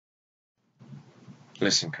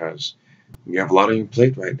Listen, cuz, you have a lot on your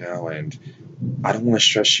plate right now, and I don't want to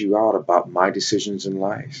stress you out about my decisions in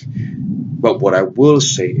life. But what I will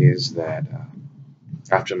say is that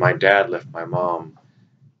after my dad left my mom,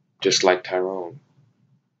 just like Tyrone,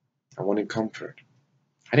 I wanted comfort.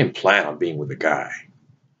 I didn't plan on being with a guy.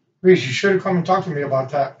 Reese, you should have come and talked to me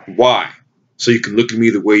about that. Why? So you can look at me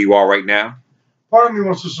the way you are right now? Part of me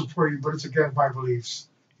wants to support you, but it's against my beliefs.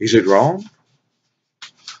 Is it wrong?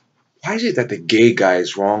 Why is it that the gay guy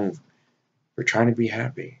is wrong for trying to be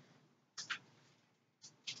happy?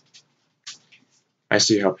 I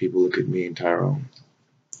see how people look at me and Tyrone,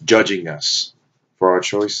 judging us for our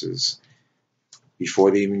choices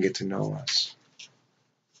before they even get to know us.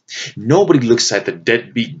 Nobody looks at the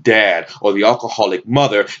deadbeat dad or the alcoholic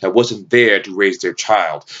mother that wasn't there to raise their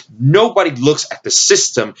child. Nobody looks at the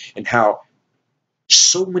system and how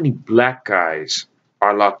so many black guys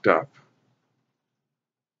are locked up.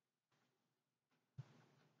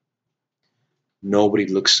 Nobody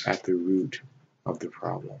looks at the root of the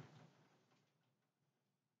problem.